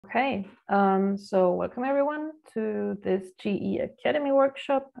Okay, so welcome everyone to this GE Academy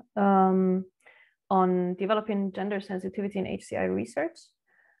workshop on developing gender sensitivity in HCI research.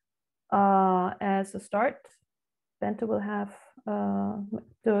 As a start, Bente will have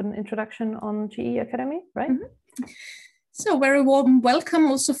do an introduction on GE Academy, right? Mm-hmm. So very warm welcome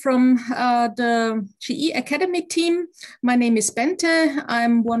also from the GE Academy team. My name is Bente.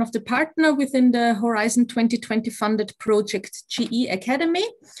 I'm one of the partners within the Horizon 2020 funded project GE Academy.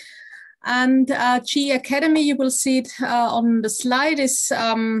 And GE Academy, you will see it on the slide, is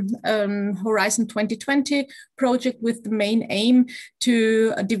Horizon 2020 project with the main aim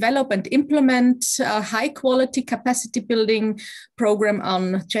to develop and implement a high quality capacity building program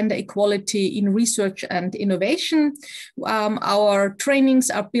on gender equality in research and innovation. Our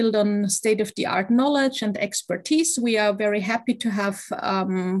trainings are built on state-of-the-art knowledge and expertise. We are very happy to have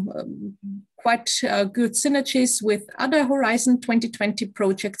quite good synergies with other Horizon 2020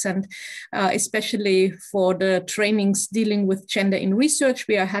 projects, and especially for the trainings dealing with gender in research,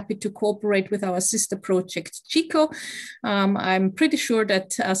 we are happy to cooperate with our sister project, GICO. I'm pretty sure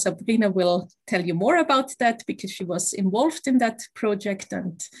that Sabrina will tell you more about that because she was involved in that project,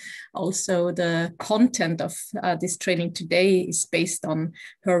 and also the content of this training today is based on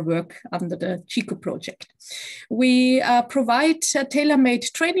her work under the GICO project. We provide tailor-made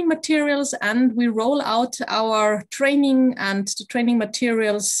training materials, and we roll out our training and the training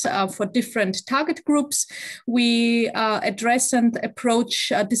materials for different target groups. We address and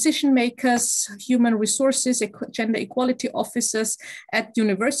approach decision makers, human resources, gender equality officers at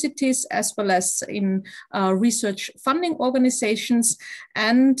universities, as well as in research funding organizations.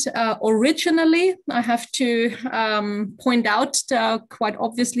 And originally, I have to point out, quite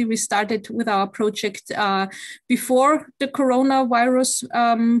obviously, we started with our project before the coronavirus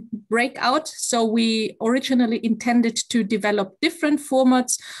breakout. So we originally intended to develop different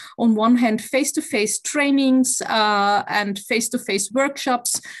formats. On one hand, face-to-face trainings and face-to-face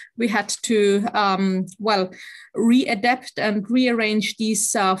workshops. We had to, readapt and rearrange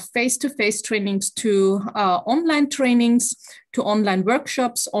these face-to-face trainings to online trainings, to online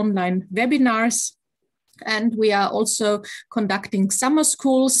workshops, online webinars. And we are also conducting summer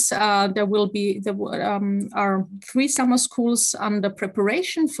schools. There are 3 summer schools under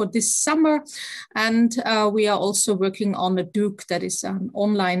preparation for this summer. And we are also working on a Duke, that is an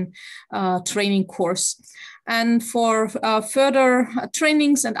online training course. And for further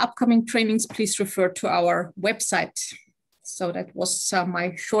trainings and upcoming trainings, please refer to our website. So that was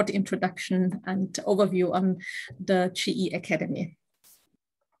my short introduction and overview on the GE Academy.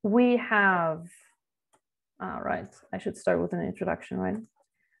 We have... All right, I should start with an introduction, right?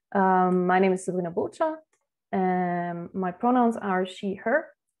 My name is Sabrina Burtscher. My pronouns are she,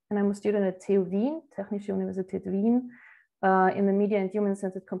 her, and I'm a student at TU Wien, Technische Universität Wien, in the Media and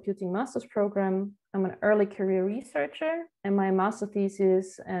Human-Centered Computing Master's Program. I'm an early career researcher, and my master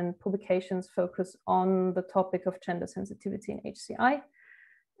thesis and publications focus on the topic of gender sensitivity in HCI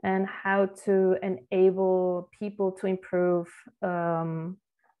and how to enable people to improve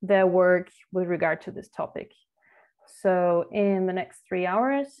their work with regard to this topic. So in the next 3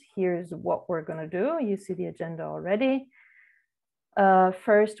 hours, here's what we're going to do. You see the agenda already.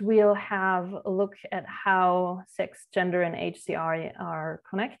 First, we'll have a look at how sex, gender, and HCI are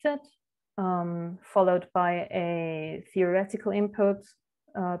connected, followed by a theoretical input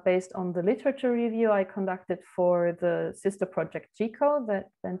based on the literature review I conducted for the sister project GICO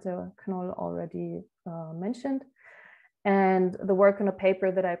that Bente Knoll already mentioned, and the work on a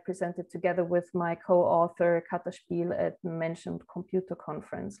paper that I presented together with my co-author Kata Spiel at the mentioned computer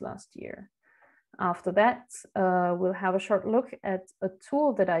conference last year. After that, we'll have a short look at a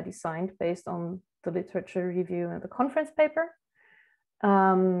tool that I designed based on the literature review and the conference paper,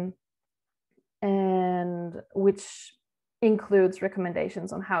 and which includes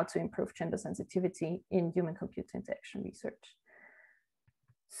recommendations on how to improve gender sensitivity in human-computer interaction research.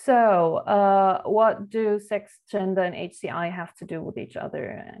 So what do sex, gender, and HCI have to do with each other?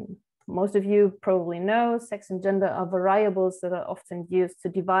 And most of you probably know sex and gender are variables that are often used to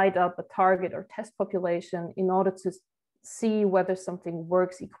divide up a target or test population in order to see whether something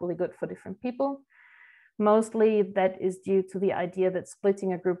works equally good for different people. Mostly that is due to the idea that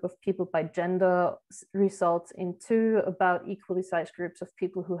splitting a group of people by gender results in 2 about equally sized groups of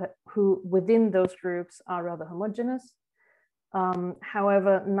people who within those groups are rather homogeneous.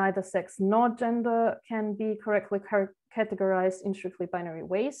 However, neither sex nor gender can be correctly categorized in strictly binary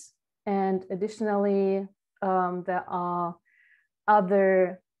ways. And additionally, there are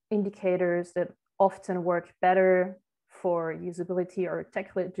other indicators that often work better for usability or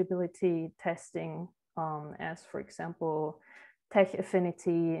tech legibility testing, as for example, tech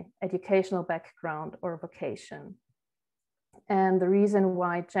affinity, educational background, or vocation. And the reason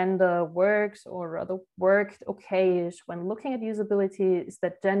why gender works, or rather worked okay-ish when looking at usability, is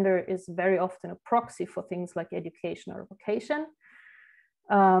that gender is very often a proxy for things like education or vocation.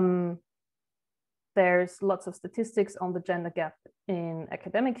 There's lots of statistics on the gender gap in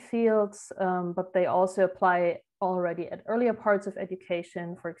academic fields, but they also apply already at earlier parts of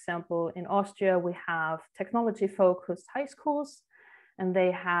education. For example, in Austria, we have technology-focused high schools, and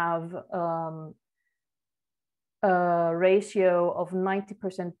they have a ratio of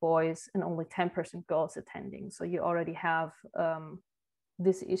 90% boys and only 10% girls attending. So you already have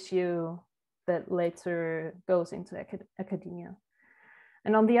this issue that later goes into academia.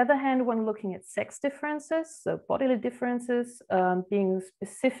 And on the other hand, when looking at sex differences, so bodily differences, being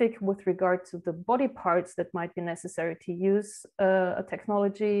specific with regard to the body parts that might be necessary to use a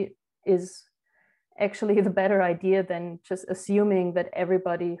technology is actually the better idea than just assuming that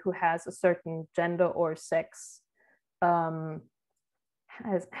everybody who has a certain gender or sex has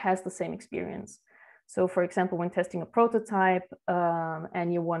the same experience. So for example, when testing a prototype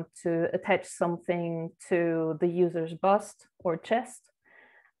and you want to attach something to the user's bust or chest,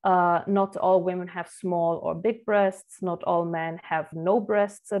 not all women have small or big breasts, not all men have no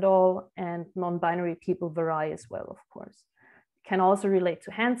breasts at all, and non-binary people vary as well, of course. It can also relate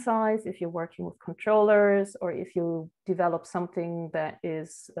to hand size if you're working with controllers, or if you develop something that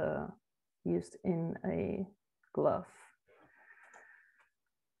is used in a glove.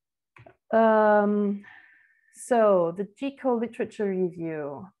 So the GCO literature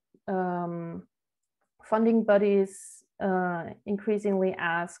review. Funding bodies increasingly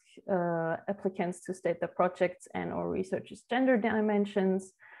ask applicants to state their projects and or research's gender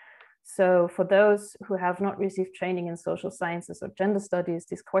dimensions. So for those who have not received training in social sciences or gender studies,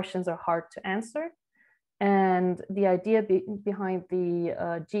 these questions are hard to answer. And the idea behind the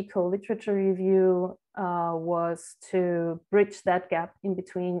GCO literature review was to bridge that gap in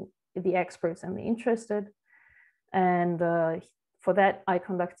between the experts and the interested. And for that, I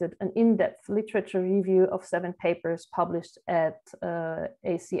conducted an in-depth literature review of 7 papers published at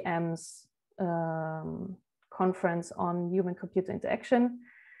ACM's conference on human-computer interaction.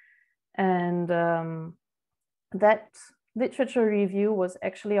 And that literature review was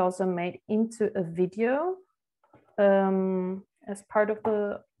actually also made into a video as part of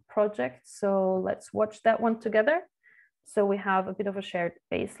the project. So let's watch that one together. So we have a bit of a shared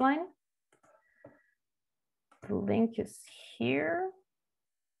baseline. The link is here.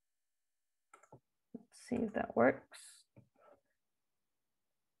 Let's see if that works.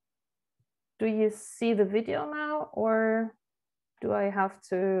 Do you see the video now, or do I have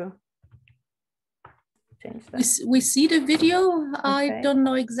to change that? We see the video. Okay. I don't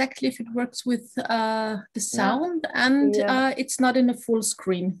know exactly if it works with the sound, and it's not in a full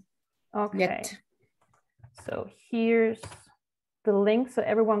screen yet. So here's the link, so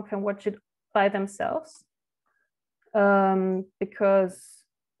everyone can watch it by themselves. Because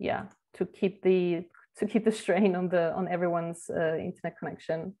to keep the strain on everyone's internet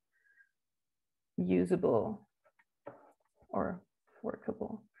connection usable or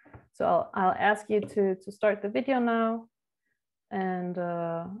workable. So I'll ask you to start the video now, and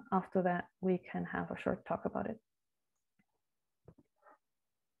after that we can have a short talk about it.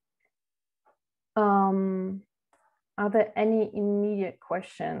 Are there any immediate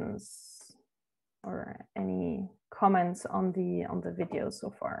questions or any comments on the video so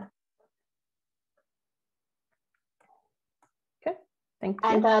far? Okay, thank you.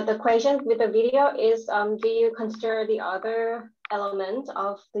 And the question with the video is, do you consider the other elements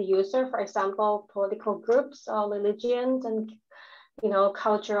of the user, for example, political groups or religions and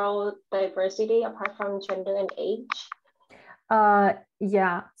cultural diversity apart from gender and age?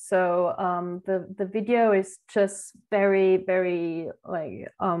 Yeah, so the video is just very, very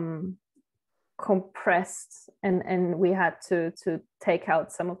like compressed, and we had to take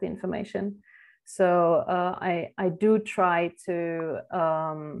out some of the information. So I do try to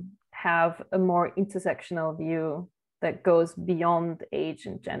have a more intersectional view that goes beyond age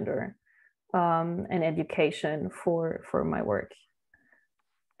and gender and education for my work.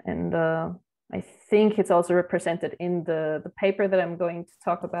 And I think it's also represented in the paper that I'm going to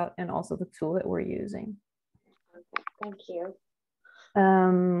talk about, and also the tool that we're using. Thank you.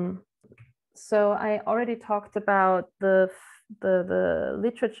 So I already talked about the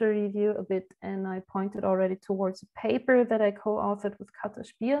literature review a bit, and I pointed already towards a paper that I co-authored with Katja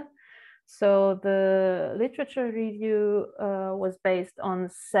Spier. So the literature review was based on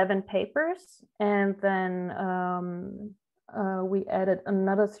 7 papers, and then we added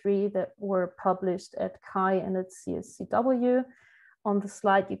another 3 that were published at CHI and at CSCW. On the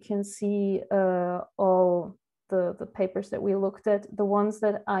slide, you can see all the papers that we looked at. The ones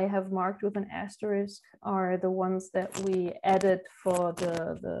that I have marked with an asterisk are the ones that we added for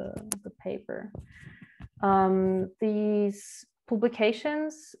the paper. These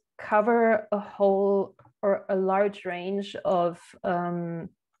publications cover a whole or a large range of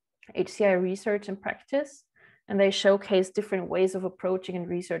HCI research and practice, and they showcase different ways of approaching and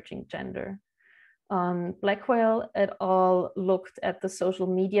researching gender. Blackwell et al. Looked at the social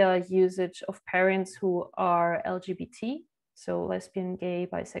media usage of parents who are LGBT, so lesbian, gay,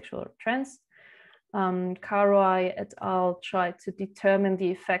 bisexual, or trans. Karoai et al. Tried to determine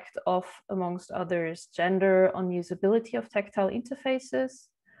the effect of, amongst others, gender on usability of tactile interfaces.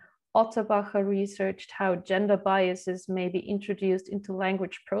 Otterbacher researched how gender biases may be introduced into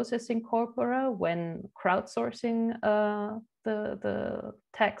language processing corpora when crowdsourcing the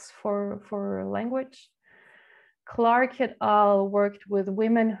text for language. Clark et al. Worked with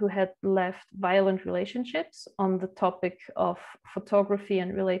women who had left violent relationships on the topic of photography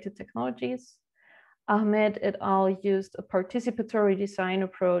and related technologies. Ahmed et al. Used a participatory design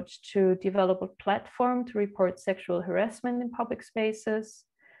approach to develop a platform to report sexual harassment in public spaces.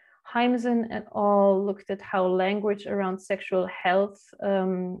 Heimsen et al. Looked at how language around sexual health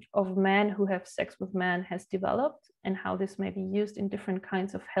of men who have sex with men has developed and how this may be used in different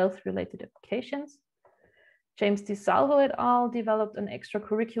kinds of health-related applications. James DiSalvo et al. Developed an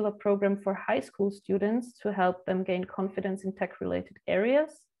extracurricular program for high school students to help them gain confidence in tech-related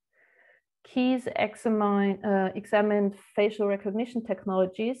areas. Keyes examined facial recognition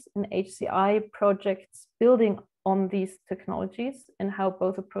technologies and HCI projects building on these technologies and how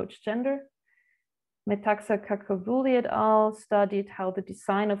both approach gender. Metaxa Kakavuli et al. Studied how the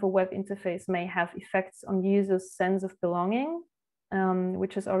design of a web interface may have effects on users' sense of belonging,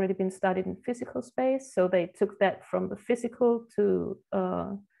 which has already been studied in physical space. So they took that from the physical to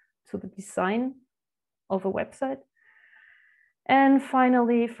the design of a website. And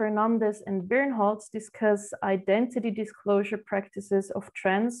finally, Fernandez and Birnholz discuss identity disclosure practices of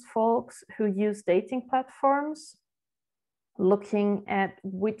trans folks who use dating platforms, looking at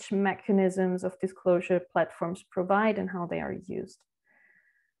which mechanisms of disclosure platforms provide and how they are used.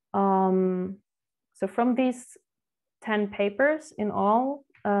 So from these 10 papers in all,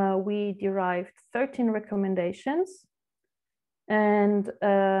 we derived 13 recommendations, and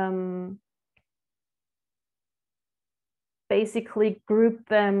basically group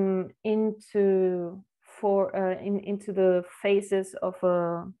them into the phases of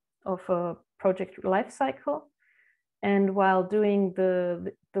a project life cycle. And while doing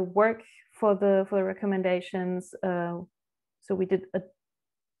the work for the recommendations, so we did a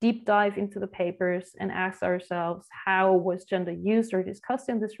deep dive into the papers and asked ourselves, how was gender used or discussed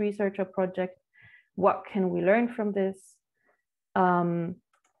in this research or project? What can we learn from this?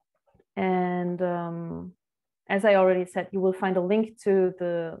 As I already said, you will find a link to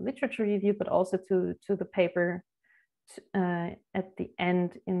the literature review, but also to the paper at the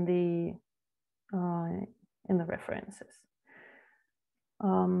end in the references.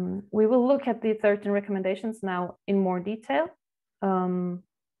 We will look at the 13 recommendations now in more detail,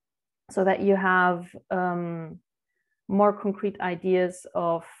 so that you have more concrete ideas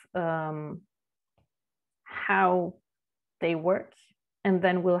of how they work, and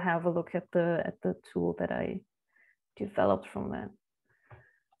then we'll have a look at the tool that I developed from that.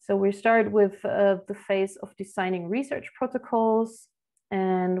 So we start with the phase of designing research protocols.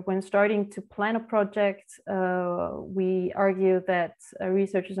 And when starting to plan a project, we argue that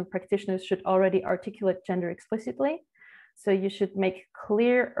researchers and practitioners should already articulate gender explicitly. So you should make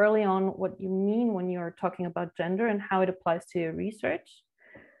clear early on what you mean when you're talking about gender and how it applies to your research.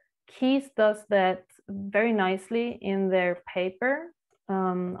 Keyes does that very nicely in their paper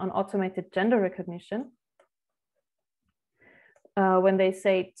on automated gender recognition. When they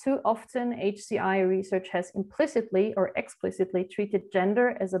say, too often HCI research has implicitly or explicitly treated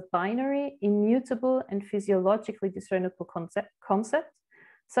gender as a binary, immutable, and physiologically discernible concept.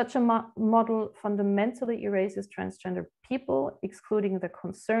 Such a model fundamentally erases transgender people, excluding their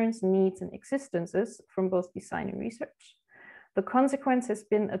concerns, needs, and existences from both design and research. The consequence has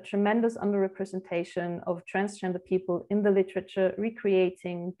been a tremendous underrepresentation of transgender people in the literature,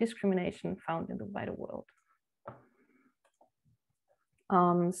 recreating discrimination found in the wider world.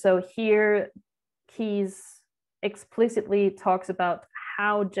 So here, Keyes explicitly talks about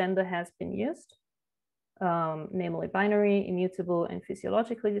how gender has been used, namely binary, immutable, and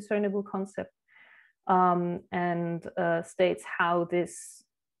physiologically discernible concept, and states how this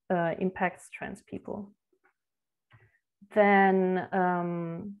impacts trans people. Then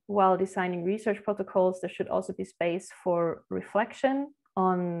while designing research protocols, there should also be space for reflection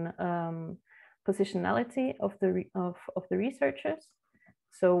on positionality of the researchers.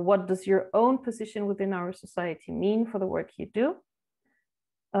 So what does your own position within our society mean for the work you do?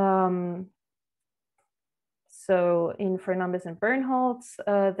 So in Fernandez and Bernholtz,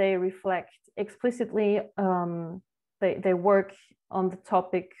 they reflect explicitly, they work on the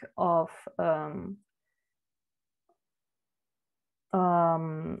topic of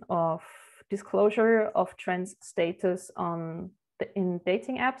disclosure of trans status in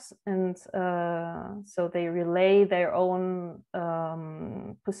dating apps, and so they relay their own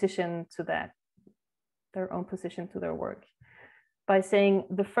position to that, their own position to their work, by saying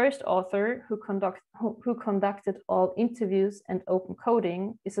the first author who conducted all interviews and open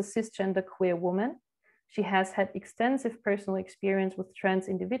coding is a cisgender queer woman. She has had extensive personal experience with trans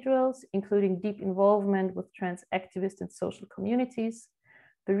individuals, including deep involvement with trans activists and social communities.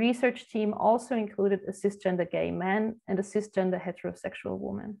 The research team also included a cisgender gay man and a cisgender heterosexual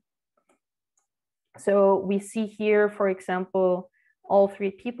woman. So we see here, for example, all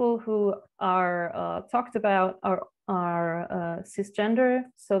three people who are talked about are cisgender,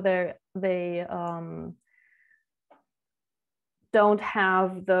 so they don't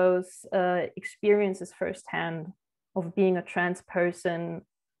have those experiences firsthand of being a trans person,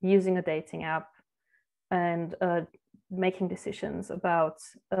 using a dating app, and making decisions about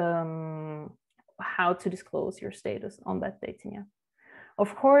how to disclose your status on that dating app.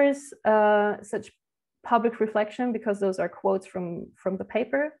 Of course, such public reflection, because those are quotes from the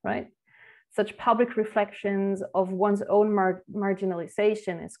paper, right? Such public reflections of one's own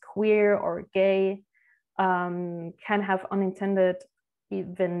marginalization as queer or gay can have unintended,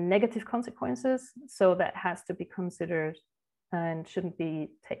 even negative consequences. So that has to be considered and shouldn't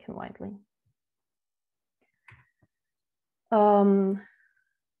be taken lightly.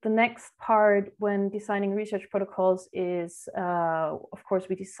 The next part when designing research protocols is, of course,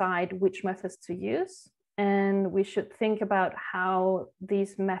 we decide which methods to use, and we should think about how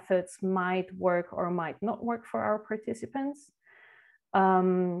these methods might work or might not work for our participants.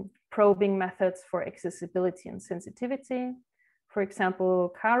 Probing methods for accessibility and sensitivity. For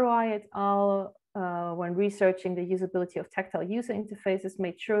example, Karoai et al., when researching the usability of tactile user interfaces,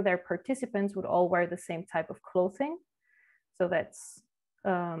 made sure their participants would all wear the same type of clothing. So that's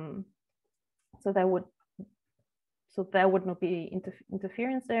so there would not be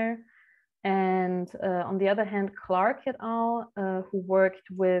interference there. And on the other hand, Clark et al., who worked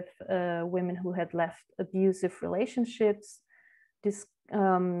with women who had left abusive relationships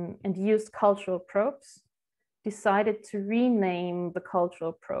and used cultural probes, decided to rename the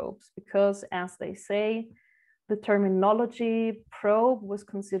cultural probes because, as they say, the terminology probe was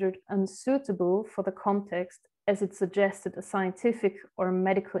considered unsuitable for the context, as it suggested a scientific or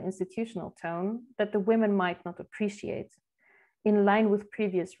medical institutional tone that the women might not appreciate. In line with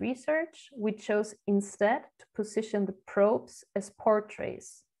previous research, we chose instead to position the probes as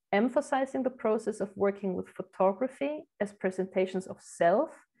portraits, emphasizing the process of working with photography as presentations of self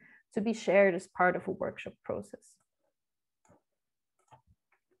to be shared as part of a workshop process.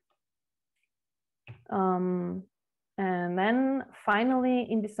 And then finally,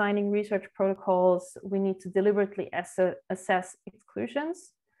 in designing research protocols, we need to deliberately assess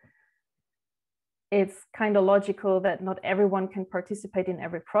exclusions. It's kind of logical that not everyone can participate in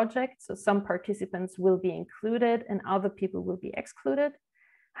every project. So some participants will be included and other people will be excluded.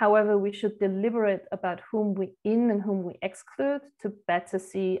 However, we should deliberate about whom we in and whom we exclude to better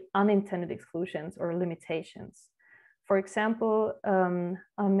see unintended exclusions or limitations. For example,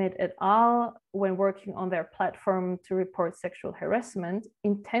 Ahmed et al., when working on their platform to report sexual harassment,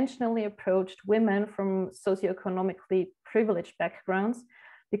 intentionally approached women from socioeconomically privileged backgrounds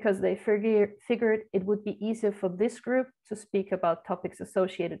because they figured it would be easier for this group to speak about topics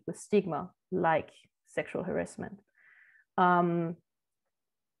associated with stigma, like sexual harassment.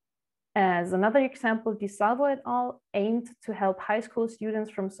 As another example, DiSalvo et al. Aimed to help high school students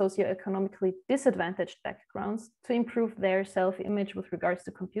from socioeconomically disadvantaged backgrounds to improve their self-image with regards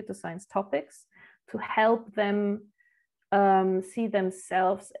to computer science topics, to help them see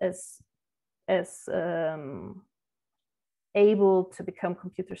themselves as able to become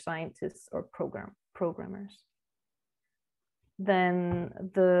computer scientists or programmers. Then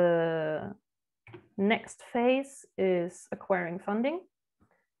the next phase is acquiring funding,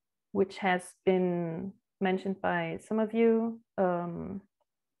 which has been mentioned by some of you,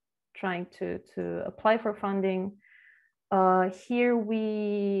 trying to apply for funding. Here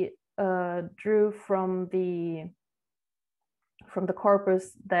we drew from the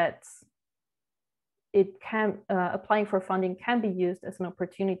corpus that applying for funding can be used as an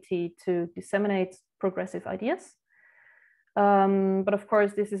opportunity to disseminate progressive ideas. But of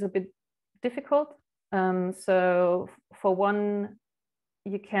course, this is a bit difficult. So for one,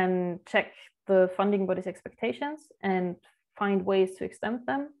 you can check the funding body's expectations and find ways to extend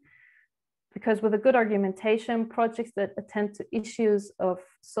them. Because with a good argumentation, projects that attend to issues of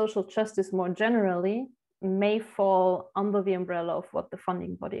social justice more generally may fall under the umbrella of what the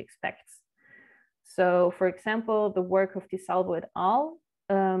funding body expects. So for example, the work of Di Salvo et al.,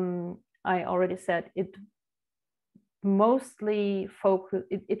 I already said it mostly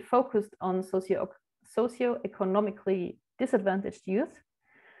focused on socioeconomically disadvantaged youth,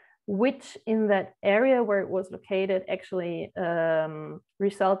 which in that area where it was located actually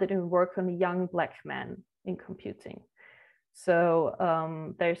resulted in work on a young Black man in computing. So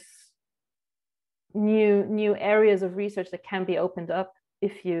there's new areas of research that can be opened up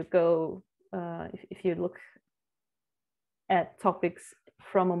if you go, if you look at topics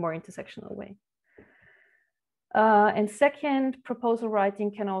from a more intersectional way. And second, proposal writing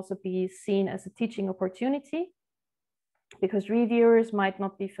can also be seen as a teaching opportunity, because reviewers might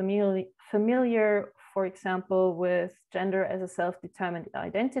not be familiar, for example, with gender as a self-determined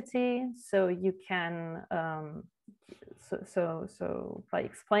identity. So you can, so by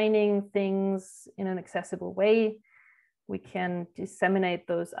explaining things in an accessible way, we can disseminate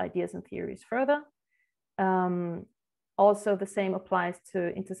those ideas and theories further. Also, the same applies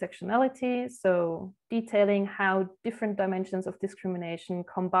to intersectionality. So detailing how different dimensions of discrimination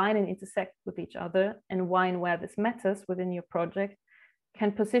combine and intersect with each other, and why and where this matters within your project,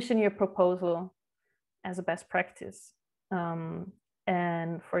 can position your proposal as a best practice.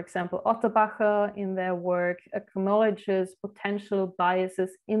 And for example, Otterbacher in their work acknowledges potential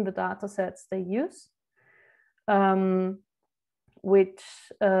biases in the data sets they use, which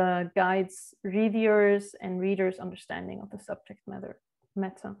guides reviewers and readers' understanding of the subject matter.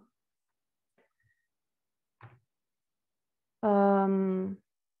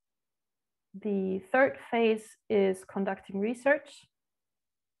 The third phase is conducting research.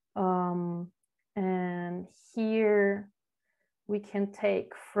 And here we can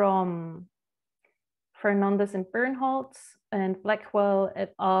take from Fernandez and Bernholtz and Blackwell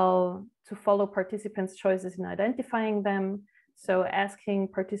et al. To follow participants' choices in identifying them. So asking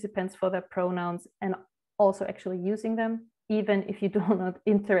participants for their pronouns and also actually using them, even if you do not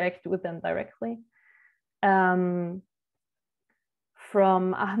interact with them directly.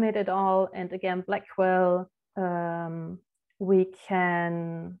 From Ahmed et al. And again, Blackwell, we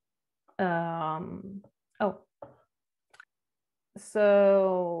can,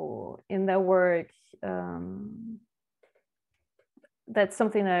 so in their work, that's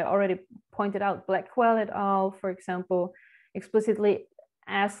something that I already pointed out. Blackwell et al., for example, explicitly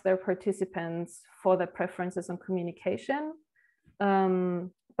ask their participants for their preferences on communication,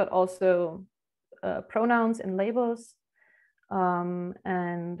 but also pronouns and labels.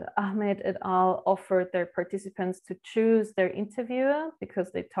 And Ahmed et al. Offered their participants to choose their interviewer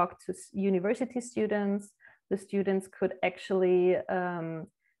because they talked to university students. The students could actually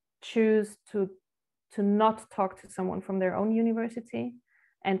choose to not talk to someone from their own university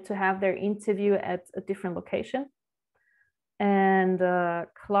and to have their interview at a different location. And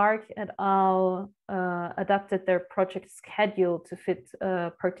Clark et al. Adapted their project schedule to fit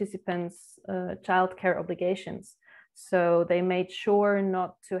participants' childcare obligations. So they made sure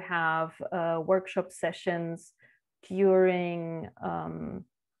not to have workshop sessions during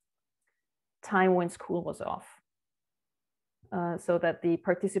time when school was off, so that the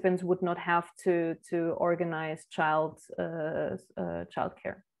participants would not have to organize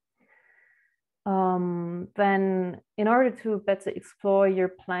childcare. Then in order to better explore your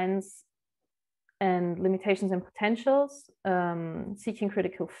plans and limitations and potentials, seeking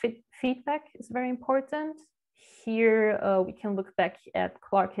critical feedback is very important. Here we can look back at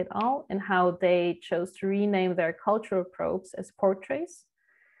Clark et al. And how they chose to rename their cultural probes as portraits,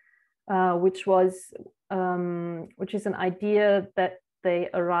 which is an idea that they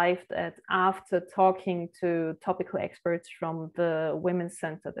arrived at after talking to topical experts from the Women's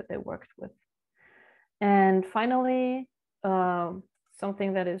Center that they worked with. And finally,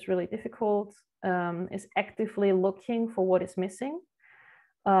 something that is really difficult is actively looking for what is missing,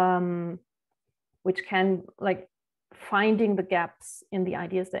 which can, like, finding the gaps in the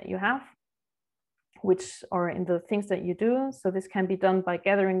ideas that you have, which are in the things that you do. So this can be done by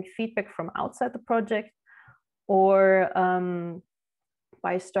gathering feedback from outside the project, or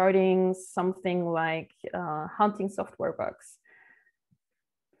by starting something like hunting software bugs.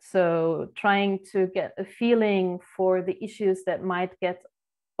 So trying to get a feeling for the issues that might get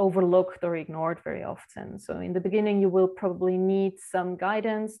overlooked or ignored very often. So in the beginning, you will probably need some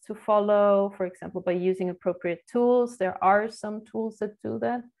guidance to follow, for example, by using appropriate tools. There are some tools that do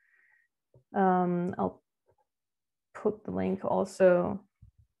that. I'll put the link also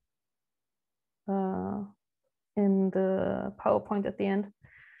in the PowerPoint at the end.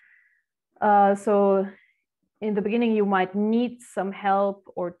 So in the beginning, you might need some help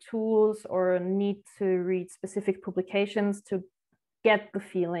or tools or need to read specific publications to get the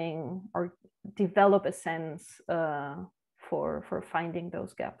feeling or develop a sense for finding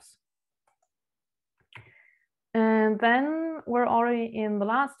those gaps. And then we're already in the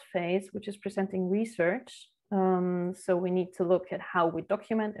last phase, which is presenting research. So we need to look at how we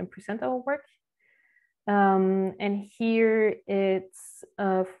document and present our work. And here it's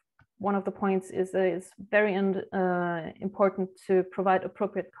one of the points is that it's very important to provide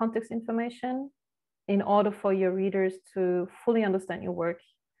appropriate context information in order for your readers to fully understand your work.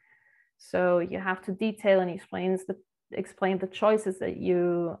 So you have to detail and explain the choices that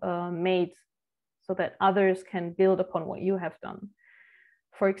you made so that others can build upon what you have done.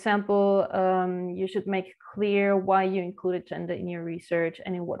 For example, you should make clear why you included gender in your research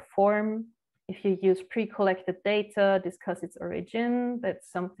and in what form. If you use pre-collected data, discuss its origin. That's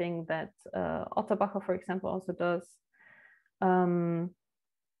something that Otterbacher, for example, also does.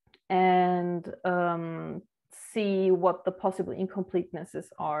 And see what the possible incompletenesses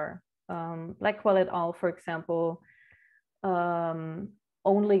are. Blackwell et al., for example,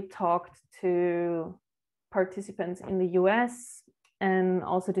 only talked to participants in the US and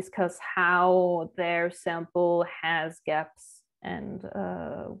also discuss how their sample has gaps and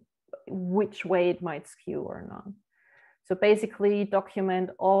which way it might skew or not. So basically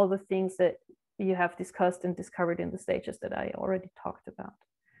document all the things that you have discussed and discovered in the stages that I already talked about.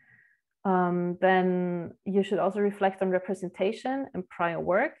 Then you should also reflect on representation and prior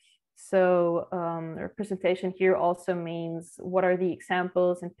work. So representation here also means what are the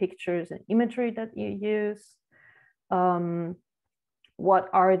examples and pictures and imagery that you use? What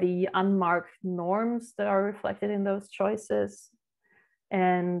are the unmarked norms that are reflected in those choices?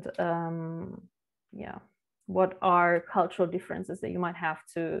 And yeah, what are cultural differences that you might have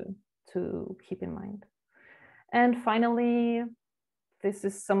to keep in mind? And finally, this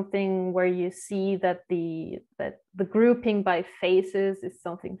is something where you see that the grouping by phases is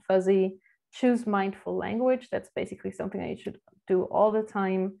something fuzzy. Choose mindful language. That's basically something that you should do all the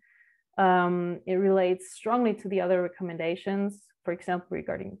time. It relates strongly to the other recommendations, for example,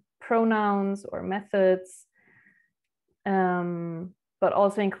 regarding pronouns or methods, but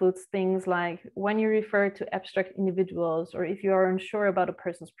also includes things like when you refer to abstract individuals, or if you are unsure about a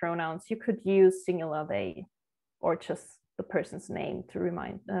person's pronouns, you could use singular they, or just the person's name to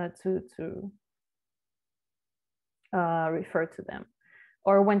remind refer to them.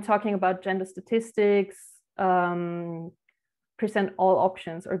 Or when talking about gender statistics, present all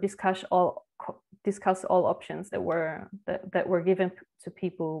options or discuss all options that were given to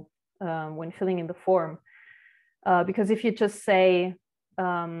people when filling in the form. Because if you just say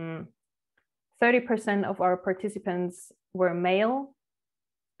 30% of our participants were male,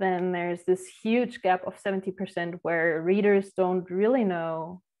 then there's this huge gap of 70% where readers don't really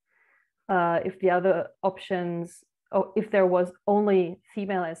know if the other options, or if there was only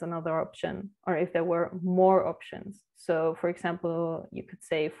female as another option, or if there were more options. So for example, you could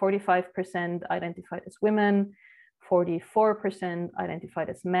say 45% identified as women, 44% identified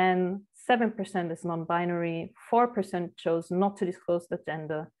as men, 7% as non-binary, 4% chose not to disclose the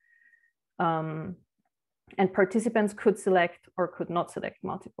gender. And participants could select or could not select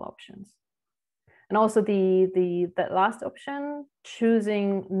multiple options. And also that last option,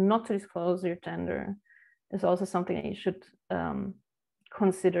 choosing not to disclose your gender, is also something that you should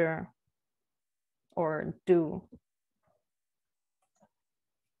consider or do.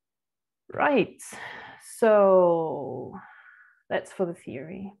 Right, so that's for the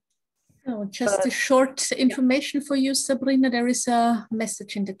theory. So just a short information for you, Sabrina. There is a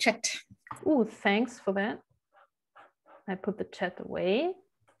message in the chat. Oh, thanks for that. I put the chat away.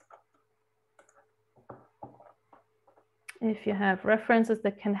 If you have references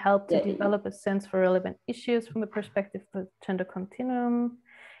that can help to develop a sense for relevant issues from the perspective of the gender continuum,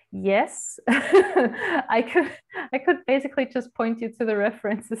 yes. I could basically just point you to the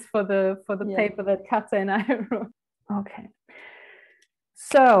references for the paper that Katja and I wrote. Okay.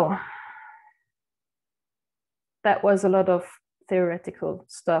 So that was a lot of theoretical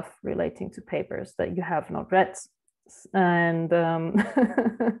stuff relating to papers that you have not read. And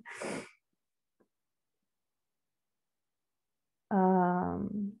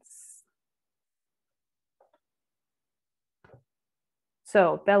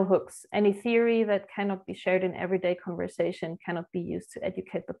So bell hooks, any theory that cannot be shared in everyday conversation cannot be used to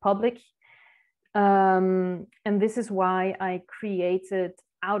educate the public. And this is why I created,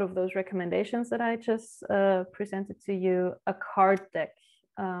 out of those recommendations that I just presented to you, a card deck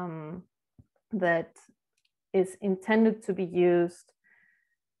that is intended to be used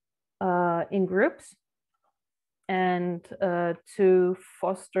in groups and to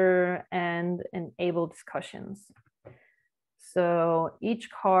foster and enable discussions. So each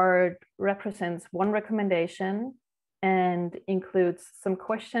card represents one recommendation and includes some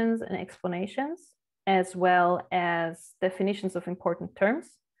questions and explanations, as well as definitions of important terms.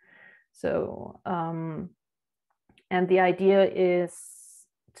 So, and the idea is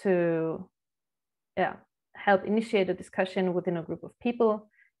to help initiate a discussion within a group of people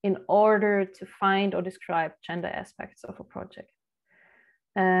in order to find or describe gender aspects of a project.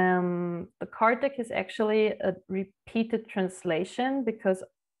 The card deck is actually a repeated translation because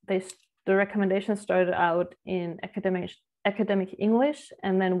the recommendations started out in academic English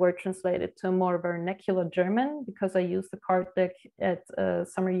and then were translated to more vernacular German because I used the card deck at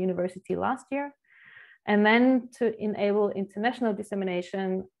Summer University last year. And then to enable international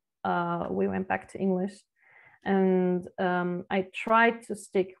dissemination, we went back to English. And I tried to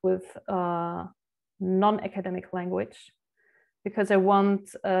stick with non-academic language because I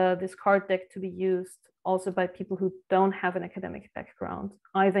want this card deck to be used also by people who don't have an academic background,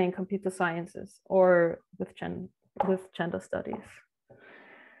 either in computer sciences or with gender studies.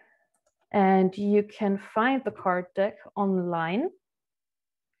 And you can find the card deck online.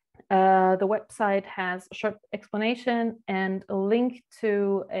 The website has a short explanation and a link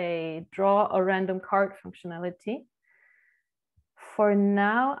to a draw a random card functionality. For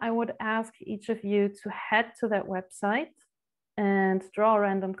now, I would ask each of you to head to that website and draw a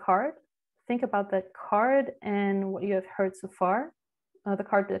random card. Think about that card and what you have heard so far. The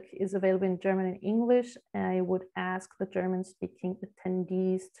card deck is available in German and English. I would ask the German-speaking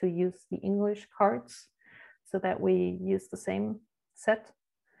attendees to use the English cards so that we use the same set.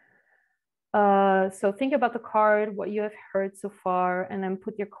 So think about the card, what you have heard so far, and then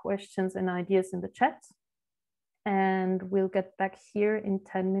put your questions and ideas in the chat. And we'll get back here in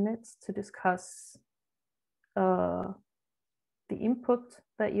 10 minutes to discuss the input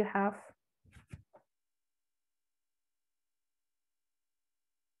that you have.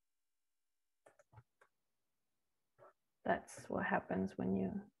 That's what happens when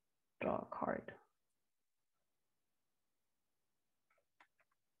you draw a card.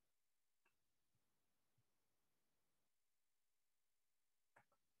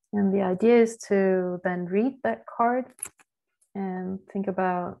 And the idea is to then read that card and think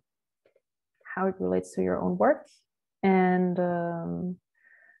about how it relates to your own work. And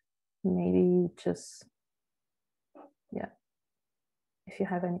maybe just, if you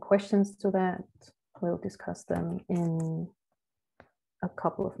have any questions to that, we'll discuss them in a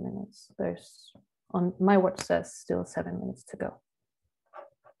couple of minutes. There's, on my watch says still 7 minutes to go.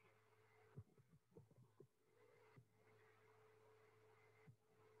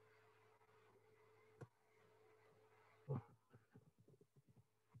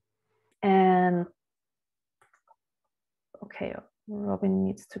 And okay, Robin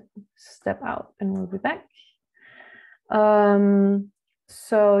needs to step out and we'll be back.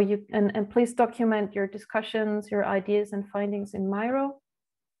 So you and please document your discussions, your ideas and findings in Miro.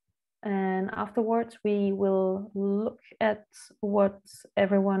 And afterwards, we will look at what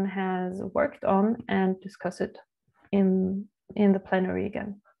everyone has worked on and discuss it in the plenary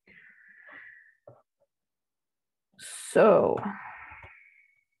again. So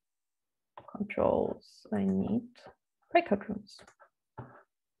controls, I need breakout rooms.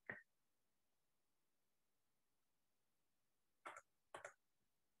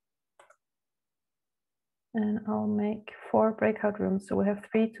 And I'll make 4 breakout rooms. So we have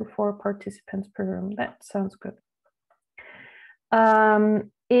 3 to 4 participants per room. That sounds good.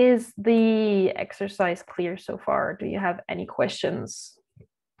 Is the exercise clear so far? Do you have any questions?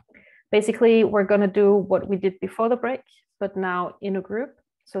 Basically, we're going to do what we did before the break, but now in a group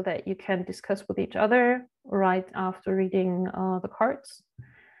so that you can discuss with each other right after reading the cards.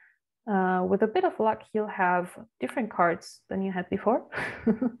 With a bit of luck, you'll have different cards than you had before.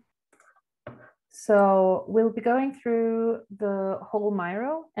 So we'll be going through the whole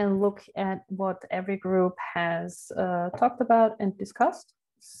Miro and look at what every group has talked about and discussed.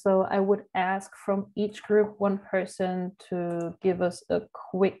 So I would ask from each group one person to give us a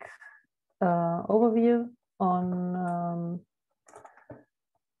quick overview on,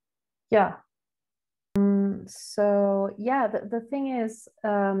 so yeah, the thing is,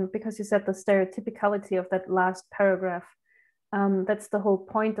 because you said the stereotypicality of that last paragraph, that's the whole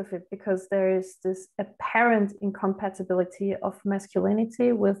point of it, because there is this apparent incompatibility of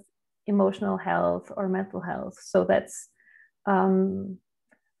masculinity with emotional health or mental health. So that's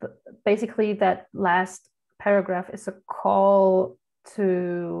basically that last paragraph is a call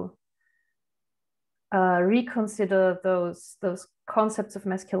to reconsider those concepts of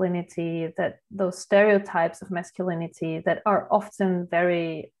masculinity, that those stereotypes of masculinity that are often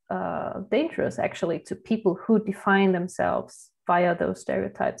very dangerous actually to people who define themselves via those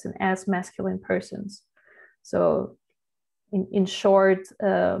stereotypes and as masculine persons. So in short,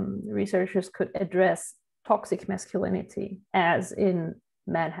 researchers could address toxic masculinity as in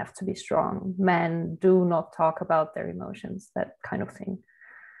men have to be strong, men do not talk about their emotions, that kind of thing.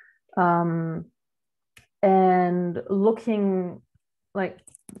 And looking, like,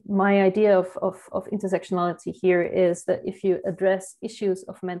 my idea of intersectionality here is that if you address issues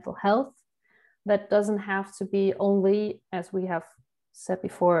of mental health, that doesn't have to be only, as we have said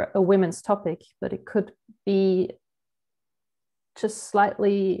before, a women's topic, but it could be just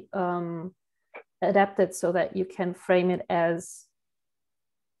slightly adapted so that you can frame it as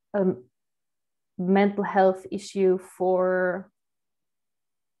a mental health issue for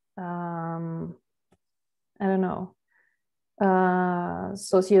I don't know,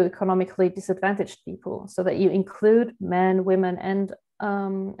 socioeconomically disadvantaged people, so that you include men, women, and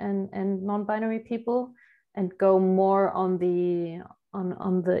non-binary people, and go more on the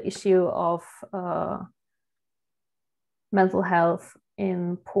issue of mental health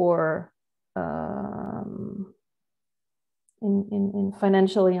in poor, in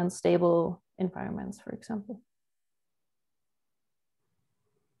financially unstable environments, for example.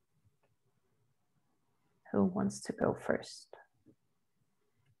 Who wants to go first?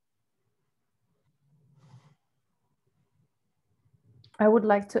 I would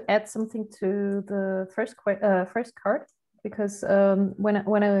like to add something to the first card, because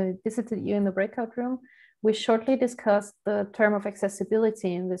when I visited you in the breakout room, we shortly discussed the term of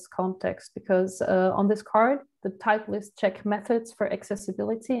accessibility in this context, because on this card, the title is Check Methods for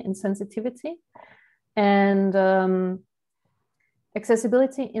Accessibility and Sensitivity. And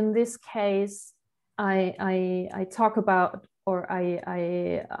accessibility in this case, I talk about, or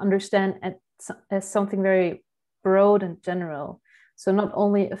I understand as something very broad and general. So not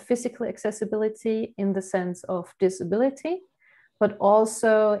only a physical accessibility in the sense of disability, but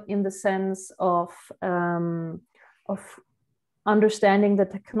also in the sense of understanding the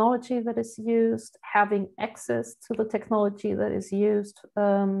technology that is used, having access to the technology that is used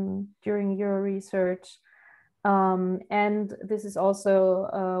during your research. And this is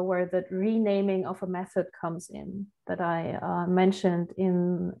also where the renaming of a method comes in, that I mentioned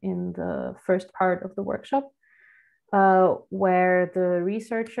in the first part of the workshop, where the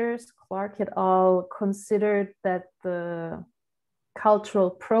researchers, Clark et al., considered that the cultural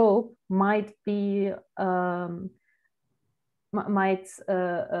probe might be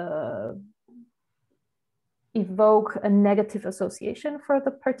evoke a negative association for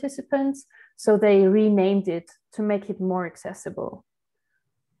the participants, so they renamed it to make it more accessible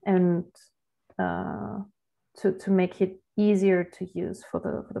and to make it easier to use for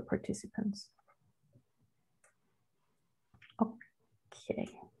the participants. Okay.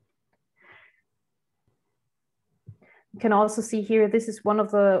 You can also see here, this is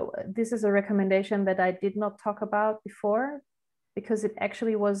a recommendation that I did not talk about before, because it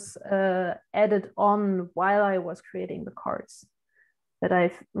actually was added on while I was creating the cards, that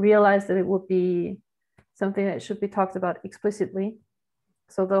I've realized that it would be something that should be talked about explicitly.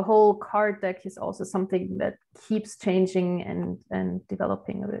 So the whole card deck is also something that keeps changing and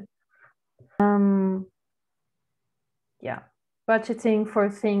developing a bit. Yeah, budgeting for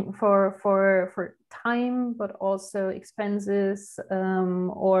time, but also expenses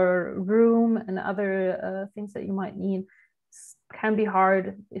or room and other things that you might need can be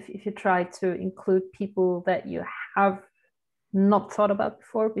hard if you try to include people that you have not thought about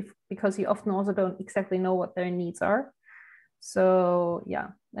before, because you often also don't exactly know what their needs are. So yeah,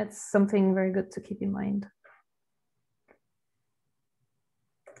 that's something very good to keep in mind.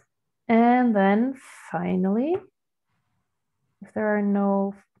 And then finally, if there are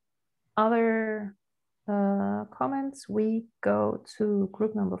no other comments, we go to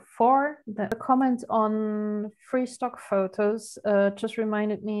group number 4. The comment on free stock photos just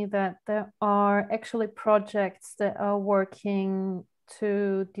reminded me that there are actually projects that are working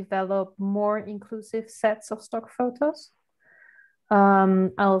to develop more inclusive sets of stock photos.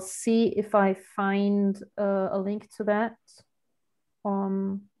 I'll see if I find a link to that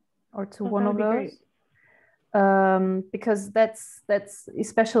or to one of those. Because that's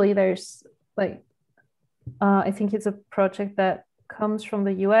especially, there's like I think it's a project that comes from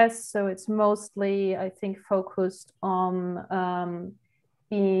the US, so it's mostly, I think, focused on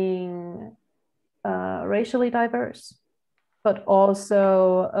being racially diverse, but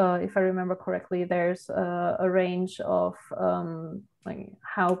also, if I remember correctly, there's a range of like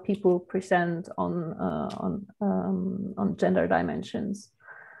how people present on gender dimensions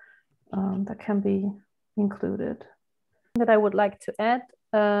that can be included. That I would like to add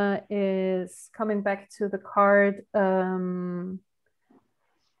is coming back to the card,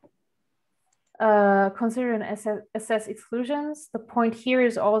 consider and assess exclusions. The point here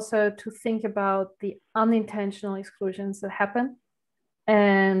is also to think about the unintentional exclusions that happen,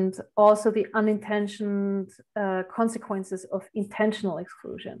 and also the unintentional consequences of intentional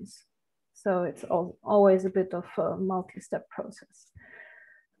exclusions. So it's always a bit of a multi-step process.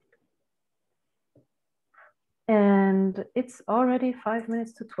 And it's already 5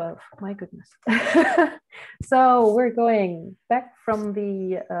 minutes to 12, my goodness. So we're going back from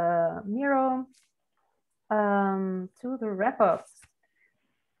the Miro to the wrap-up.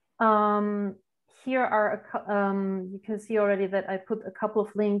 Here are, you can see already that I put a couple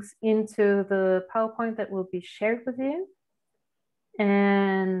of links into the PowerPoint that will be shared with you.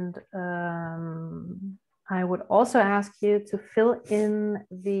 And I would also ask you to fill in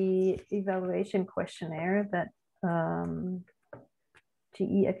the evaluation questionnaire that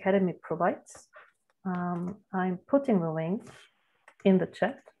GE Academy provides. I'm putting the link in the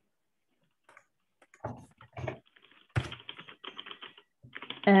chat.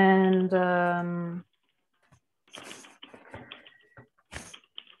 And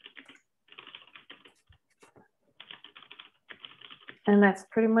that's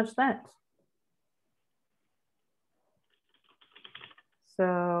pretty much that.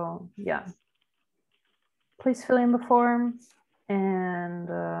 So yeah, please fill in the form, and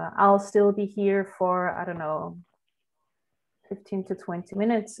I'll still be here for, I don't know, 15 to 20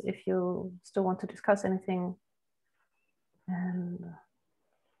 minutes if you still want to discuss anything. And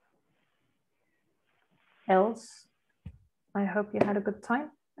else, I hope you had a good time,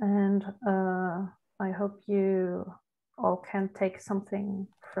 and I hope you all can take something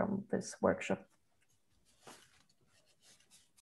from this workshop.